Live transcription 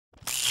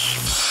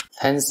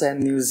Tencent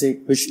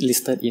Music, which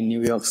listed in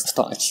New York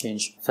Stock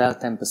Exchange, fell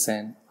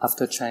 10%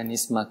 after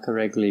Chinese market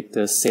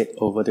regulators said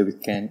over the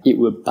weekend it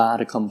would bar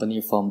the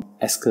company from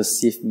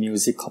exclusive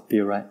music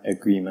copyright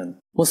agreement.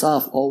 Most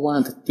of all, one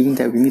of the things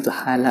that we need to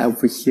highlight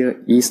over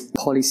here is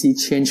policy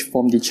change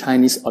from the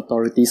Chinese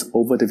authorities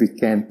over the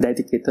weekend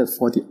dedicated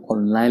for the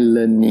online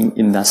learning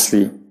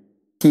industry.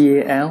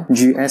 TAL,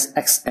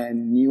 GSX,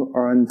 and New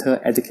Oriental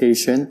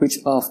Education, which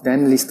of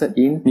them listed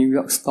in New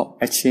York Stock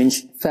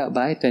Exchange, fell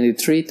by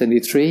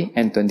 23%,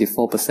 and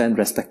 24%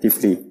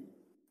 respectively.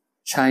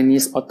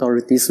 Chinese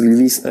authorities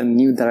released a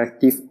new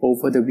directive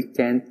over the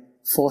weekend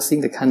forcing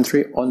the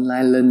country's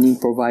online learning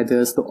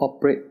providers to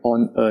operate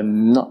on a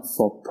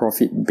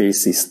not-for-profit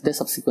basis. That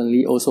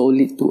subsequently also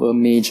led to a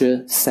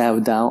major sell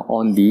down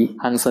on the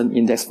Seng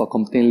Index for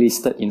companies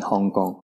listed in Hong Kong.